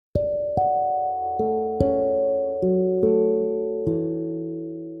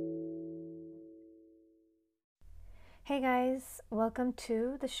Welcome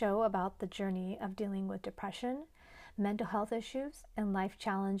to the show about the journey of dealing with depression, mental health issues, and life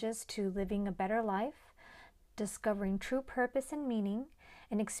challenges to living a better life, discovering true purpose and meaning,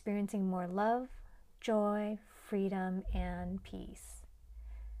 and experiencing more love, joy, freedom, and peace.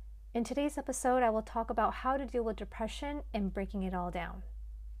 In today's episode, I will talk about how to deal with depression and breaking it all down.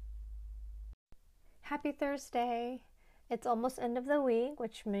 Happy Thursday! It's almost end of the week,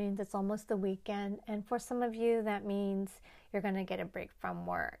 which means it's almost the weekend. And for some of you, that means you're going to get a break from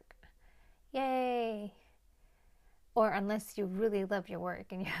work. Yay! Or unless you really love your work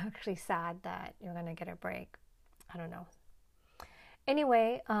and you're actually sad that you're going to get a break. I don't know.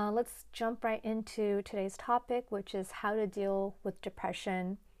 Anyway, let's jump right into today's topic, which is how to deal with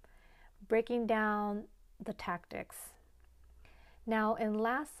depression, breaking down the tactics. Now, in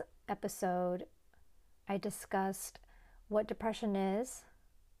last episode, I discussed what depression is,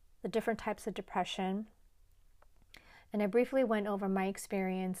 the different types of depression, and I briefly went over my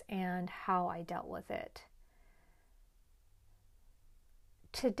experience and how I dealt with it.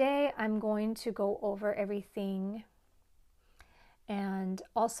 Today, I'm going to go over everything, and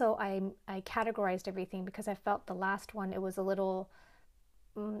also I categorized everything because I felt the last one, it was a little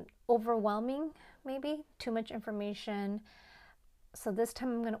overwhelming, maybe, too much information. So this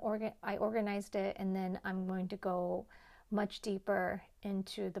time I organized it, and then I'm going to go much deeper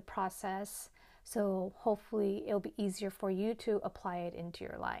into the process. So hopefully it'll be easier for you to apply it into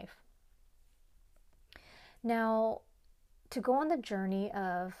your life. Now, to go on the journey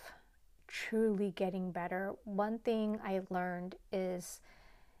of truly getting better, one thing I learned is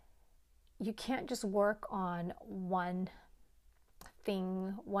you can't just work on one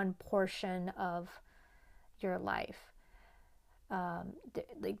thing, one portion of your life.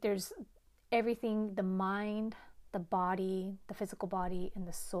 There's everything, the mind, the body, the physical body, and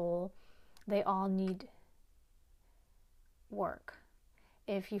the soul, they all need work.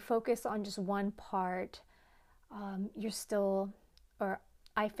 If you focus on just one part, you're still, or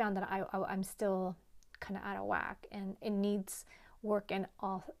I found that I'm still kind of out of whack, and it needs work in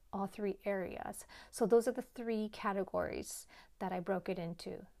all three areas. So those are the three categories that I broke it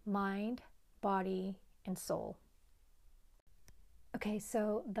into: mind, body, and soul. Okay,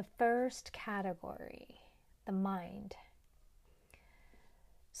 so the first category, the mind.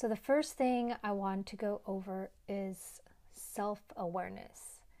 So the first thing I want to go over is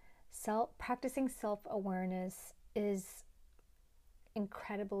self-awareness. Practicing self-awareness is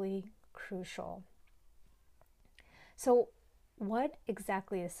incredibly crucial. So what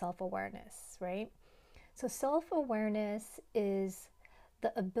exactly is self-awareness, right? So self-awareness is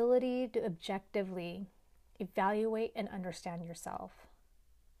the ability to objectively evaluate and understand yourself.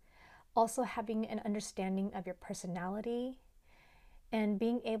 Also having an understanding of your personality and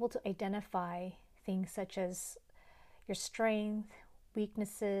being able to identify things such as your strength,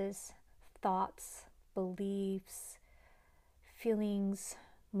 weaknesses, thoughts, beliefs, feelings,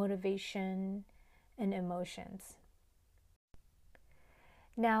 motivation, and emotions.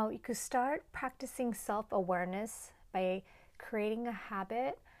 Now, you could start practicing self-awareness by creating a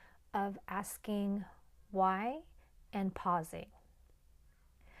habit of asking why and pausing.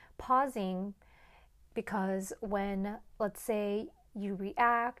 Pausing because when, let's say, you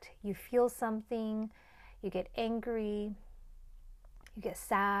react, you feel something, you get angry, you get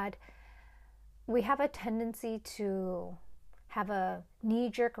sad, we have a tendency to have a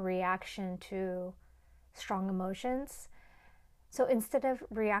knee-jerk reaction to strong emotions. So instead of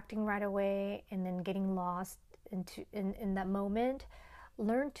reacting right away and then getting lost in that moment,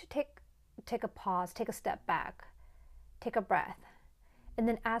 learn to take a pause, take a step back, take a breath, and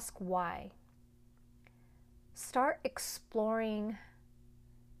then ask why. Start exploring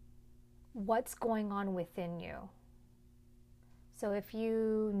what's going on within you. So if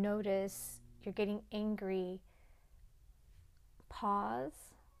you notice you're getting angry,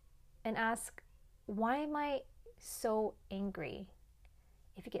 pause and ask, why am I so angry?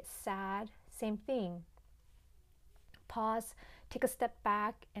 If you get sad, same thing. Pause, take a step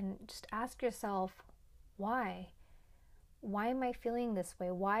back, and just ask yourself, why? Why am I feeling this way?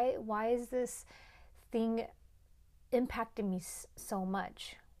 Why is this thing impacting me so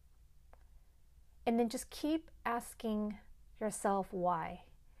much? And then just keep asking yourself why.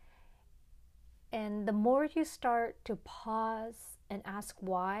 And the more you start to pause and ask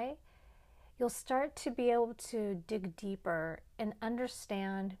why, you'll start to be able to dig deeper and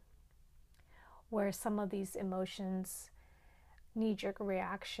understand where some of these emotions, knee-jerk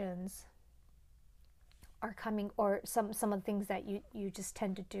reactions are coming, or some of the things that you just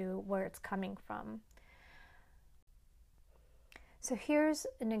tend to do, where it's coming from. So here's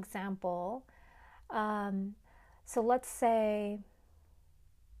an example. So let's say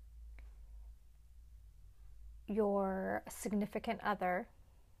your significant other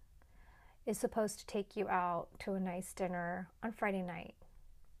is supposed to take you out to a nice dinner on Friday night.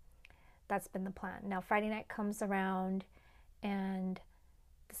 That's been the plan. Now, Friday night comes around and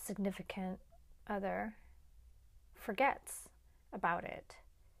the significant other forgets about it.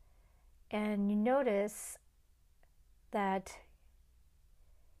 And you notice that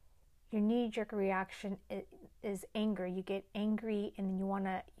your knee-jerk reaction is anger. You get angry and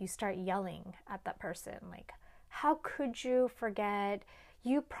you start yelling at that person. Like, how could you forget?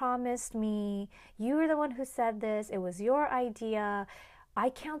 You promised me. You were the one who said this. It was your idea. I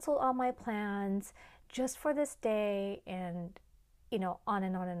canceled all my plans just for this day, and on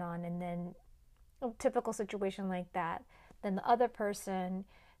and on and on. And then a typical situation like that, then the other person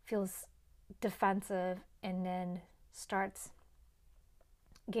feels defensive and then starts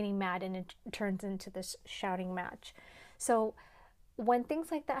getting mad, and it turns into this shouting match. So when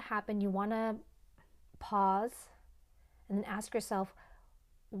things like that happen, you want to pause and then ask yourself,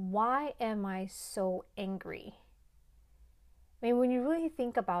 why am I so angry? I mean, when you really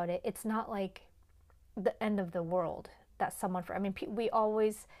think about it, it's not like the end of the world that someone, we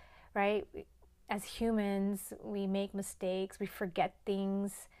always, right? As humans, we make mistakes, we forget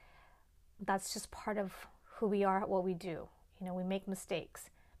things. That's just part of who we are, what we do. We make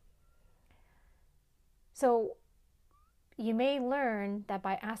mistakes. So you may learn that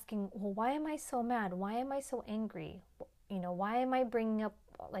by asking, well, why am I so mad? Why am I so angry? Why am I bringing up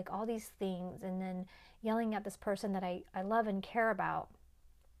like all these things and then yelling at this person that I love and care about?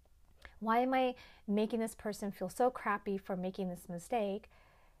 Why am I making this person feel so crappy for making this mistake?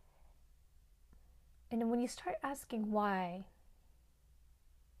 And then when you start asking why,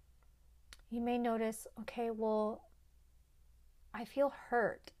 you may notice, okay, well, I feel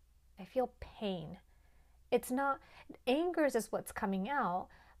hurt. I feel pain. It's not, anger is just what's coming out,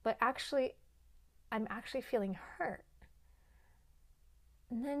 but actually, I'm actually feeling hurt.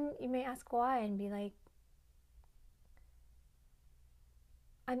 And then you may ask why and be like,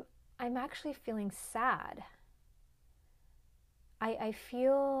 I'm actually feeling sad. I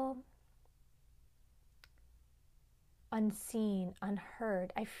feel unseen,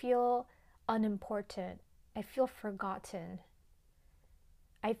 unheard. I feel unimportant. I feel forgotten.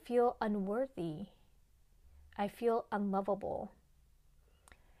 I feel unworthy. I feel unlovable.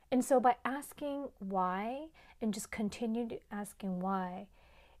 And so by asking why and just continue asking why,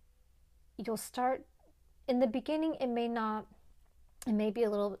 you'll start, in the beginning it may be a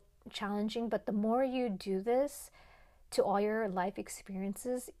little challenging, but the more you do this to all your life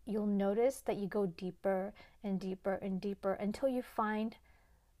experiences, you'll notice that you go deeper and deeper and deeper until you find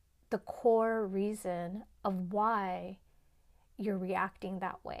the core reason of why you're reacting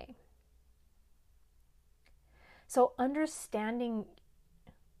that way. So understanding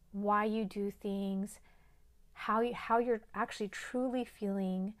why you do things, how you're actually truly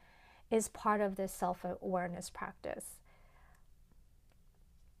feeling, is part of this self-awareness practice.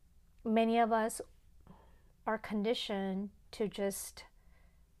 Many of us are conditioned to just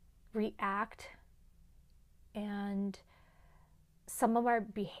react, and some of our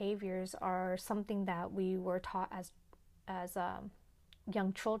behaviors are something that we were taught as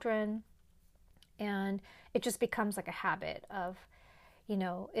young children, and it just becomes like a habit of,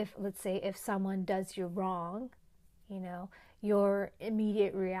 if, let's say, if someone does you wrong, your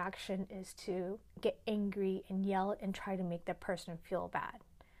immediate reaction is to get angry and yell and try to make that person feel bad,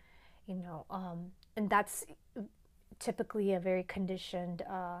 and that's typically a very conditioned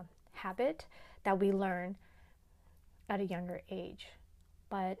habit that we learn at a younger age.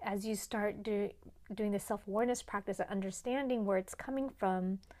 But as you start doing the self-awareness practice of understanding where it's coming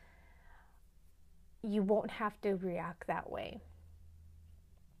from, you won't have to react that way.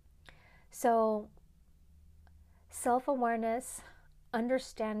 So self-awareness,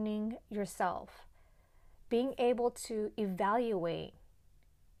 understanding yourself, being able to evaluate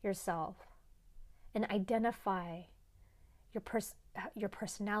yourself and identify your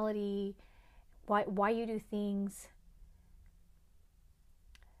personality, why you do things,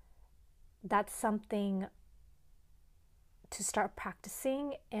 that's something to start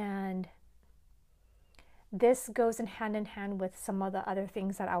practicing. And this goes in hand with some of the other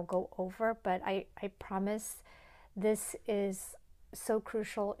things that I'll go over, but I promise this is so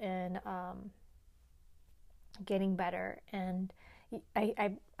crucial in getting better. And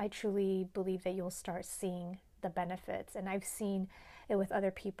I truly believe that you'll start seeing the benefits. And I've seen it with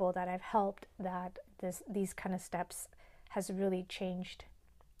other people that I've helped, that these kind of steps has really changed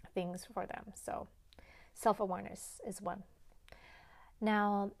things for them. So self-awareness is one.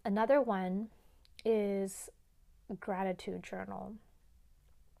 Now, another one is gratitude journal.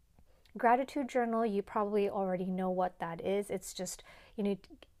 Gratitude journal, you probably already know what that is. It's just, you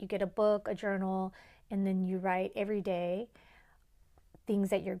get a book, a journal, and then you write every day things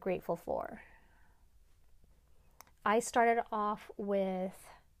that you're grateful for. I started off with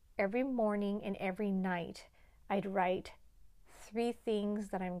every morning and every night, I'd write 3 things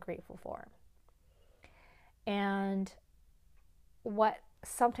that I'm grateful for. And what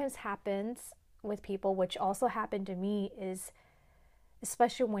sometimes happens with people, which also happened to me, is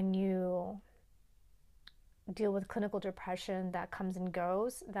especially when you deal with clinical depression that comes and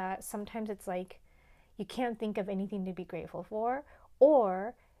goes, that sometimes it's like you can't think of anything to be grateful for,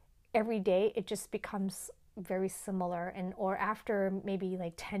 or every day it just becomes very similar, and or after maybe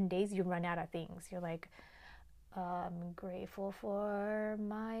like 10 days you run out of things. You're like, I'm grateful for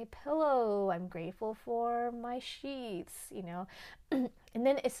my pillow, I'm grateful for my sheets, and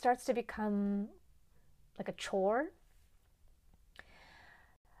then it starts to become like a chore.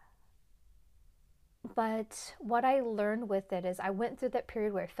 But what I learned with it is I went through that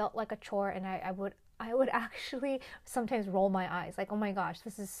period where it felt like a chore, and I would actually sometimes roll my eyes like, oh my gosh,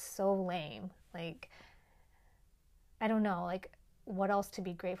 this is so lame. Like, I don't know, like what else to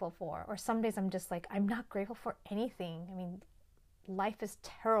be grateful for. Or some days I'm just like, I'm not grateful for anything. I mean, life is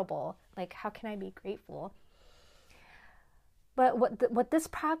terrible. Like, how can I be grateful? But what this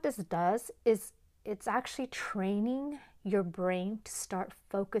practice does is it's actually training your brain to start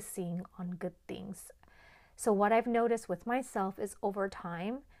focusing on good things. So what I've noticed with myself is over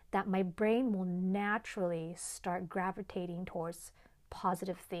time that my brain will naturally start gravitating towards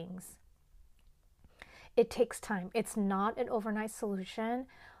positive things. It takes time. It's not an overnight solution,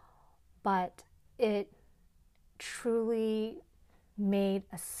 but it truly made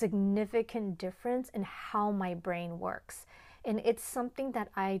a significant difference in how my brain works. And it's something that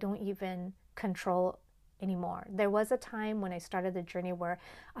I don't even control anymore. There was a time when I started the journey where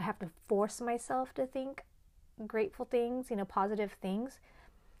I have to force myself to think grateful things, positive things.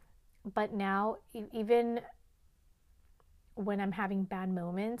 But now, even when I'm having bad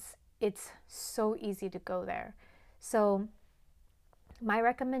moments, it's so easy to go there. So my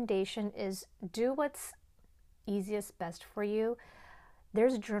recommendation is do what's easiest, best for you.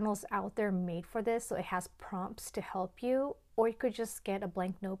 There's journals out there made for this, so it has prompts to help you. Or you could just get a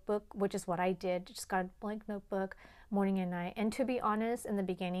blank notebook, which is what I did. Just got a blank notebook morning and night. And to be honest, in the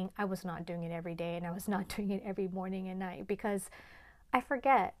beginning, I was not doing it every day, and I was not doing it every morning and night because I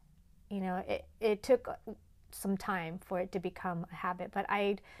forget. It took some time for it to become a habit, but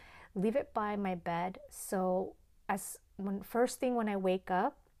I'd leave it by my bed. So first thing when I wake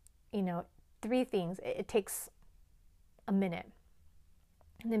up, 3 things. It takes a minute.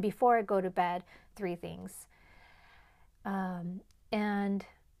 And then before I go to bed, 3 things. And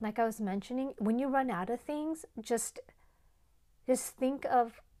like I was mentioning, when you run out of things, just think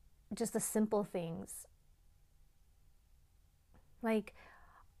of just the simple things. Like,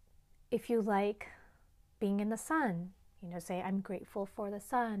 if you like being in the sun, say, I'm grateful for the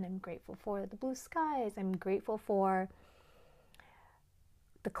sun, I'm grateful for the blue skies, I'm grateful for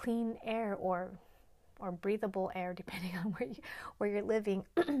the clean air or breathable air, depending on where you're living.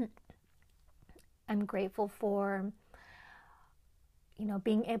 I'm grateful for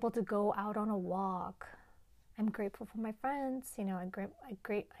being able to go out on a walk. I'm grateful for my friends. I'm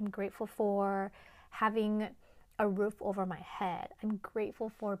grateful for having a roof over my head. I'm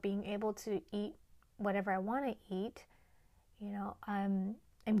grateful for being able to eat whatever I want to eat. I'm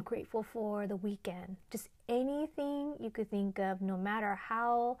grateful for the weekend. Just anything you could think of, no matter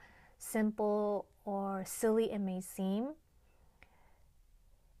how simple or silly it may seem.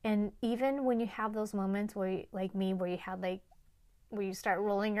 And even when you have those moments where, like me, where you start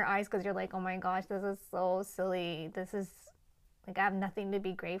rolling your eyes because you're like, oh my gosh, this is so silly. This is like, I have nothing to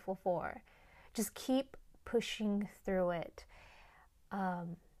be grateful for. Just keep pushing through it.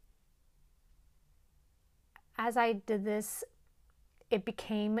 As I did this, it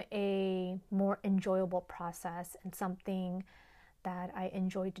became a more enjoyable process and something that I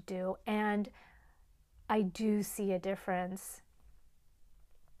enjoyed to do. And I do see a difference.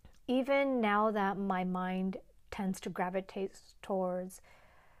 Even now that my mind tends to gravitate towards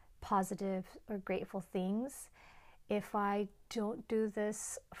positive or grateful things, if I don't do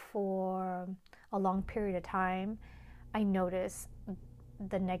this for a long period of time, I notice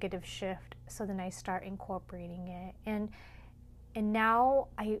the negative shift. So then I start incorporating it. And now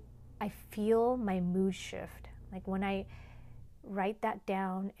I feel my mood shift. Like when I write that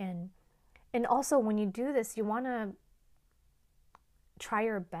down, and also when you do this, you want to try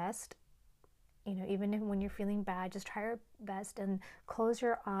your best. Even when you're feeling bad, just try your best and close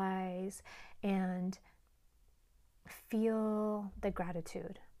your eyes and feel the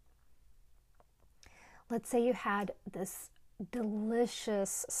gratitude. let's say you had this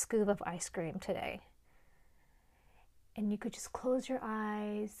delicious scoop of ice cream today, and you could just close your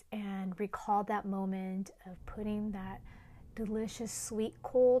eyes and recall that moment of putting that delicious, sweet,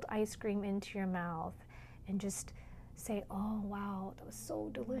 cold ice cream into your mouth and just say, oh wow, that was so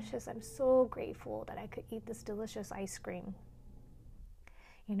delicious. I'm so grateful that I could eat this delicious ice cream.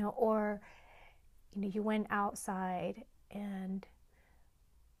 Or you went outside and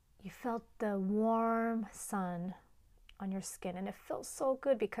you felt the warm sun on your skin, and it felt so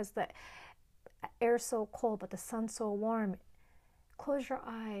good because the air's so cold but the sun's so warm. Close your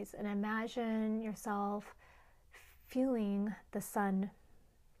eyes and imagine yourself feeling the sun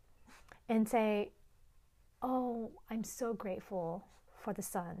and say, oh, I'm so grateful for the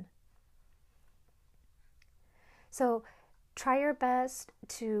sun. So try your best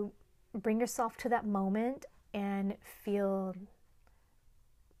to bring yourself to that moment and feel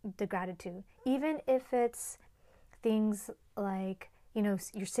the gratitude. Even if it's things like,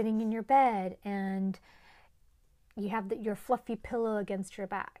 you're sitting in your bed and you have your fluffy pillow against your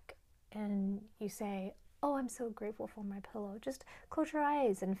back and you say, oh, I'm so grateful for my pillow. Just close your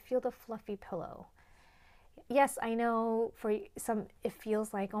eyes and feel the fluffy pillow. Yes, I know for some it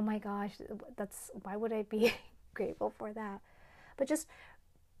feels like, oh my gosh, why would I be grateful for that? But just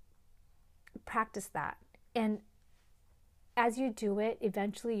practice that. And as you do it,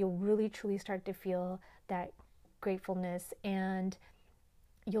 eventually you'll really truly start to feel that gratefulness, and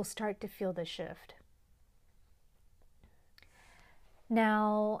you'll start to feel the shift.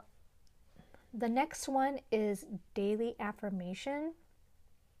 Now, the next one is daily affirmation.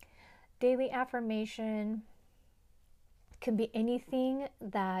 Daily affirmation can be anything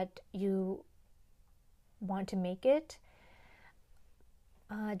that you want to make it.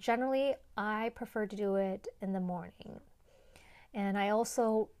 Generally, I prefer to do it in the morning. And I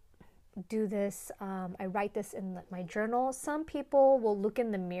also do this, I write this in my journal. Some people will look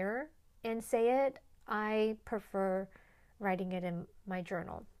in the mirror and say it. I prefer writing it in my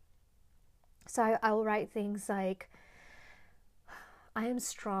journal. So I will write things like, I am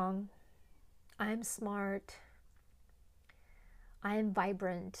strong, I am smart, I am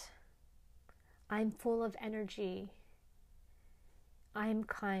vibrant, I'm full of energy, I'm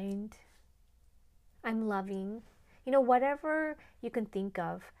kind, I'm loving. Whatever you can think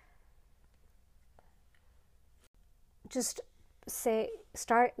of. Just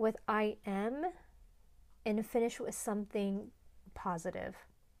start with I am and finish with something positive.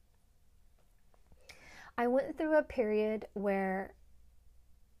 I went through a period where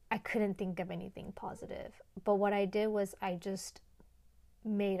I couldn't think of anything positive, but what I did was I just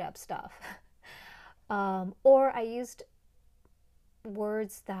made up stuff. Or I used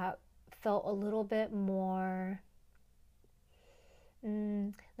words that felt a little bit more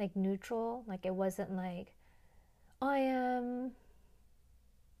like neutral. Like it wasn't like, I am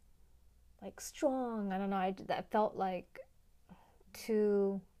like strong. I don't know. That felt like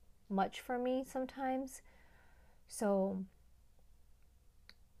too much for me sometimes. So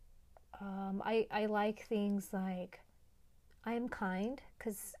I like things like, I am kind,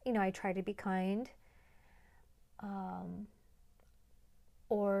 because I try to be kind.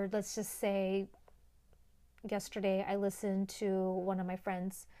 Or let's just say, yesterday I listened to one of my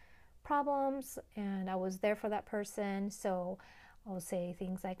friends' problems and I was there for that person, so I'll say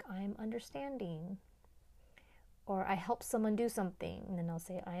things like, I'm understanding. Or I help someone do something, and then I'll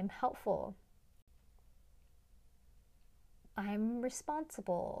say, I am helpful. I'm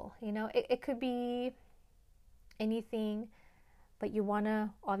responsible. It could be anything, but you want to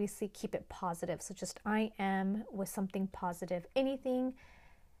obviously keep it positive. So just I am with something positive, anything.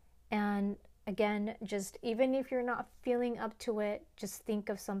 And again, just even if you're not feeling up to it, just think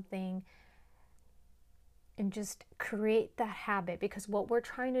of something and just create that habit. Because what we're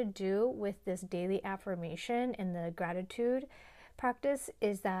trying to do with this daily affirmation and the gratitude practice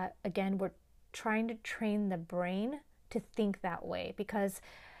is that, again, we're trying to train the brain to think that way. Because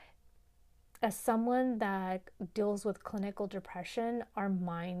as someone that deals with clinical depression, our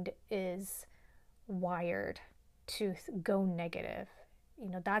mind is wired to go negative.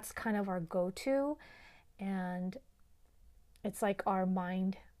 That's kind of our go-to, and it's like our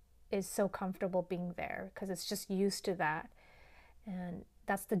mind is so comfortable being there because it's just used to that, and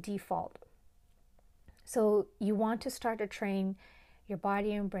that's the default. So you want to start to train your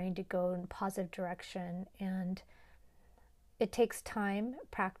body and brain to go in a positive direction, and it takes time,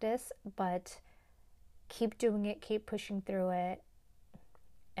 practice, but keep doing it, keep pushing through it,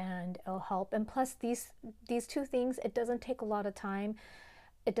 and it'll help. And plus, these two things, it doesn't take a lot of time.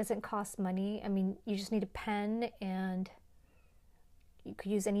 It doesn't cost money. I mean, you just need a pen and You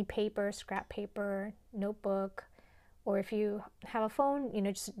could use any paper, scrap paper, notebook, or if you have a phone,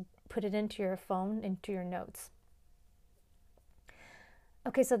 just put it into your phone, into your notes.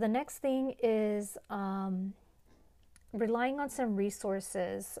 Okay, so the next thing is relying on some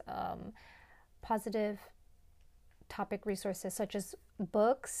resources, positive topic resources such as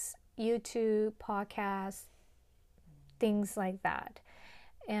books, YouTube, podcasts, things like that.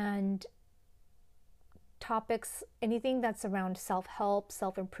 And topics, anything that's around self-help,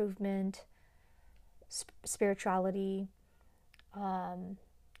 self-improvement, spirituality,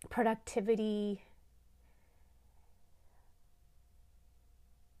 productivity,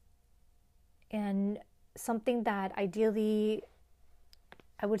 and something that ideally,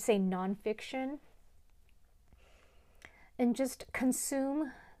 I would say nonfiction, and just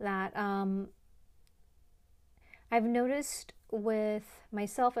consume that. I've noticed with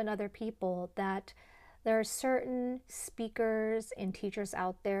myself and other people that there are certain speakers and teachers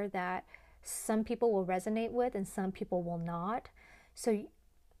out there that some people will resonate with and some people will not. So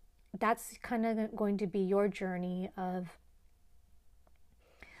that's kind of going to be your journey of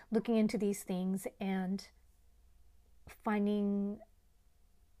looking into these things and finding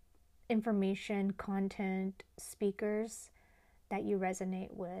information, content, speakers that you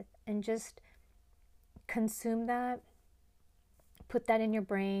resonate with, and just consume that, put that in your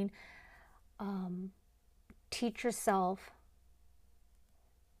brain, teach yourself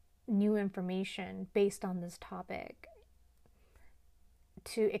new information based on this topic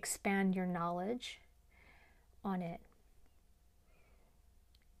to expand your knowledge on it.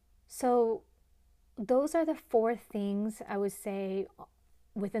 So those are the 4 things I would say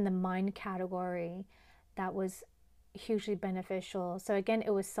within the mind category that was hugely beneficial. So again,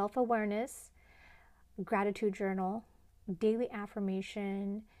 it was self-awareness, gratitude journal, daily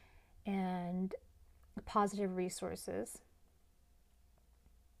affirmation, and positive resources.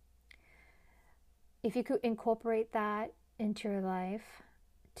 If you could incorporate that into your life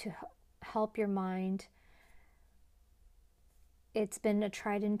to help your mind, it's been a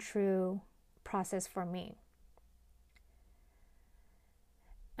tried and true process for me.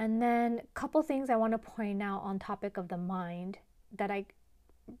 And then a couple things I want to point out on topic of the mind that I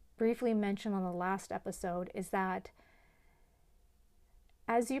briefly mentioned on the last episode is that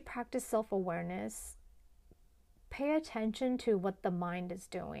as you practice self-awareness, pay attention to what the mind is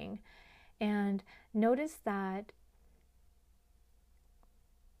doing, and notice that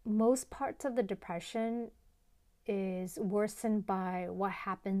most parts of the depression is worsened by what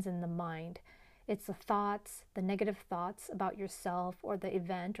happens in the mind. It's the thoughts, the negative thoughts about yourself or the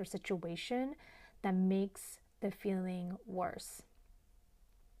event or situation that makes the feeling worse.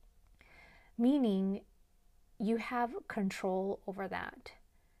 Meaning you have control over that.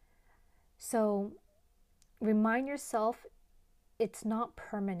 So remind yourself it's not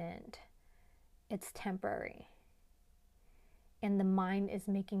permanent, it's temporary. And the mind is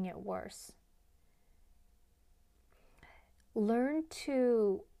making it worse. Learn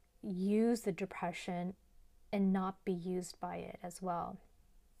to use the depression and not be used by it as well.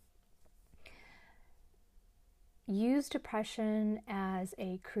 Use depression as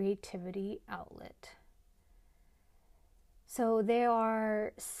a creativity outlet. So there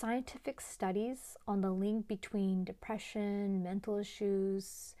are scientific studies on the link between depression, mental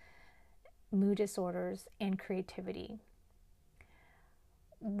issues, mood disorders, and creativity.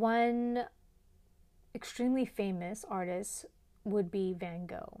 One extremely famous artist would be Van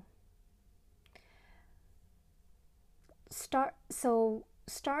Gogh. Start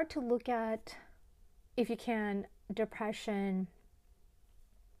to look at, if you can, depression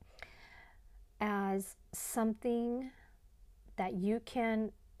as something that you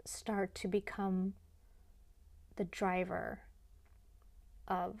can start to become the driver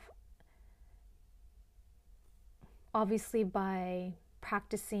of, obviously by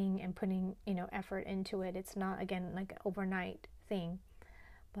practicing and putting effort into it. It's not, again, like an overnight thing,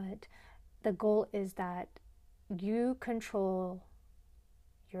 but the goal is that you control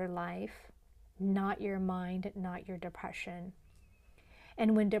your life, not your mind, not your depression.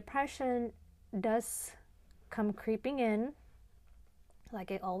 And when depression does come creeping in, like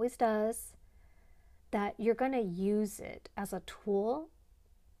it always does, that you're going to use it as a tool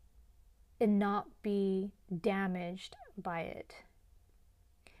and not be damaged by it,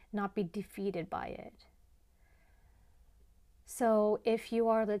 not be defeated by it. So if you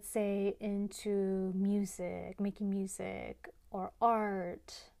are, let's say, into music, making music, or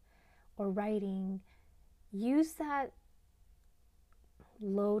art, or writing, use that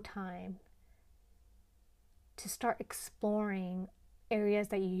low time to start exploring areas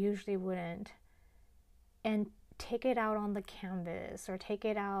that you usually wouldn't, and take it out on the canvas or take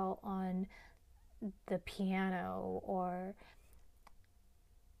it out on the piano or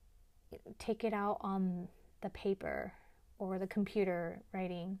take it out on the paper or the computer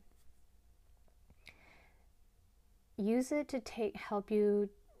writing. Use it to help you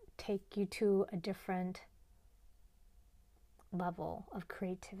take you to a different level of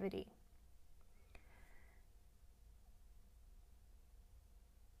creativity.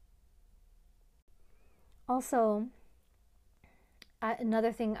 Also,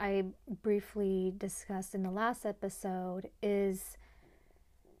 another thing I briefly discussed in the last episode is,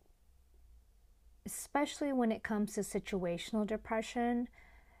 especially when it comes to situational depression,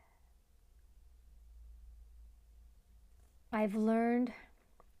 I've learned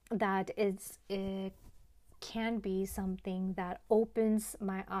that it can be something that opens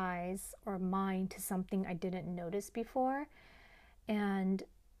my eyes or mind to something I didn't notice before. And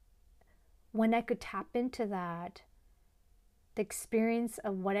when I could tap into that, the experience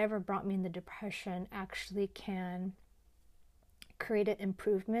of whatever brought me in the depression actually can create an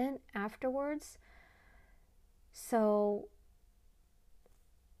improvement afterwards. So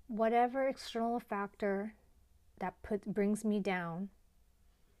whatever external factor that brings me down,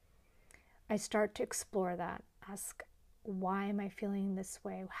 I start to explore that. Ask, why am I feeling this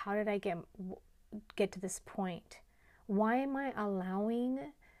way? How did I get to this point? Why am I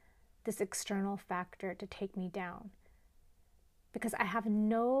allowing this external factor to take me down? Because I have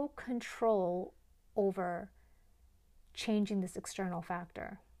no control over changing this external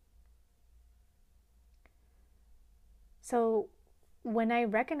factor. So when I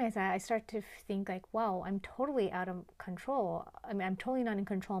recognize that, I start to think like, wow, I'm totally out of control. I mean, I'm totally not in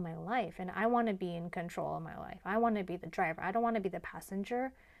control of my life, and I want to be in control of my life. I want to be the driver. I don't want to be the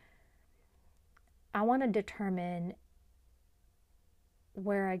passenger. I want to determine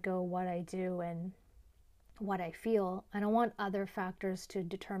where I go, what I do, and what I feel. I don't want other factors to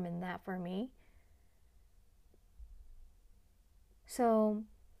determine that for me. So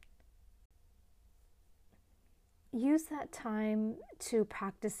use that time to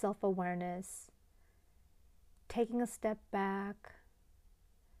practice self-awareness, taking a step back,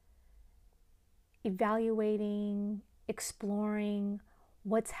 evaluating, exploring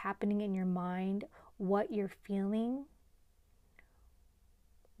what's happening in your mind, what you're feeling,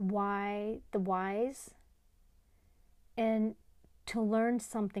 why, the whys, and to learn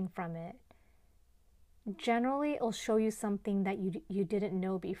something from it. Generally, it'll show you something that you didn't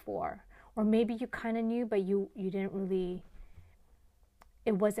know before. Or maybe you kind of knew, but you didn't really,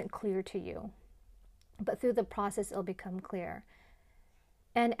 it wasn't clear to you. But through the process, it'll become clear.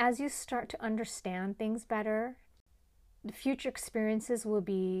 And as you start to understand things better, the future experiences will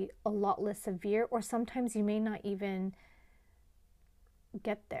be a lot less severe, or sometimes you may not even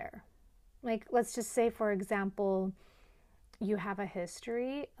get there. Like, let's just say, for example, you have a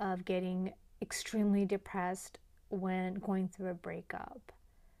history of getting extremely depressed when going through a breakup.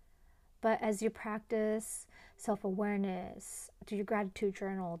 But as you practice self-awareness, do your gratitude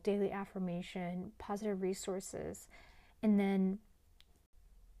journal, daily affirmation, positive resources, and then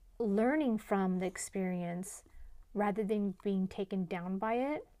learning from the experience rather than being taken down by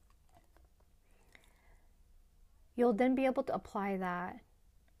it, you'll then be able to apply that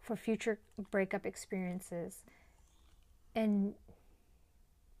for future breakup experiences. And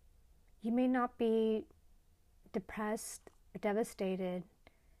you may not be depressed or devastated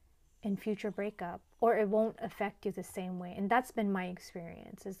in future breakup, or it won't affect you the same way. And that's been my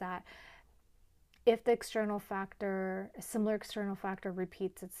experience, is that if the external factor, a similar external factor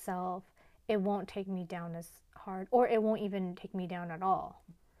repeats itself, it won't take me down as hard, or it won't even take me down at all.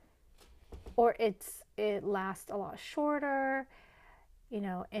 Or it lasts a lot shorter,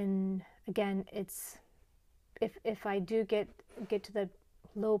 and again, it's if I do get to the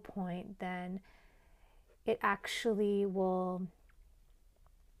low point, then it actually will,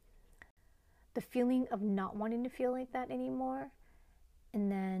 the feeling of not wanting to feel like that anymore,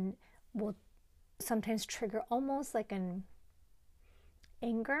 and then will sometimes trigger almost like an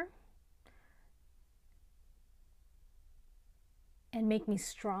anger and make me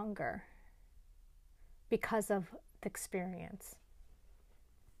stronger because of the experience.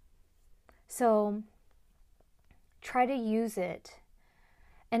 So try to use it.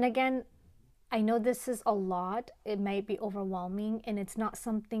 And again, I know this is a lot. It might be overwhelming, and it's not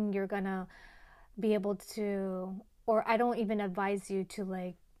something you're gonna be able to, or I don't even advise you to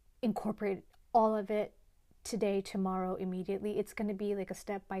like incorporate all of it today, tomorrow, immediately. It's going to be like a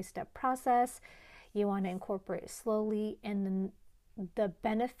step-by-step process. You want to incorporate slowly, and then the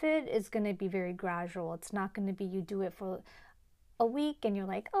benefit is going to be very gradual. It's not going to be you do it for a week and you're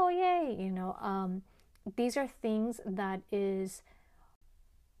like, oh yay, these are things that is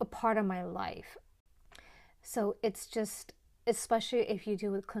a part of my life. So it's just, especially if you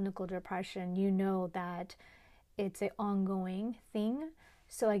deal with clinical depression, you know that it's an ongoing thing.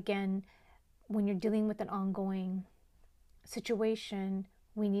 So again, when you're dealing with an ongoing situation,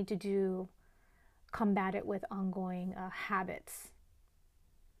 we need to combat it with ongoing habits.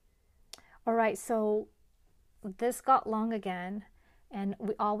 All right, so this got long again, and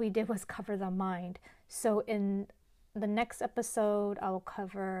all we did was cover the mind. So in the next episode, I will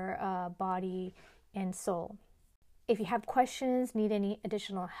cover body and soul. If you have questions, need any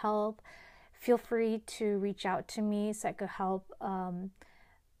additional help, feel free to reach out to me so I could help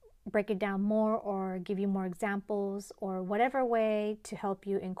break it down more or give you more examples or whatever way to help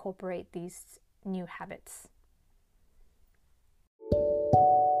you incorporate these new habits.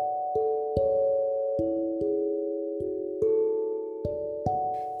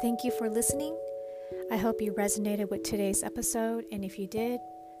 Thank you for listening. I hope you resonated with today's episode, and if you did,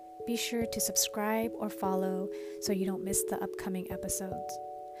 be sure to subscribe or follow so you don't miss the upcoming episodes.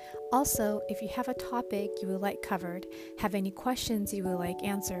 Also, if you have a topic you would like covered, have any questions you would like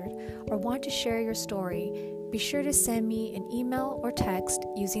answered, or want to share your story, be sure to send me an email or text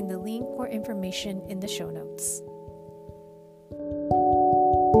using the link or information in the show notes.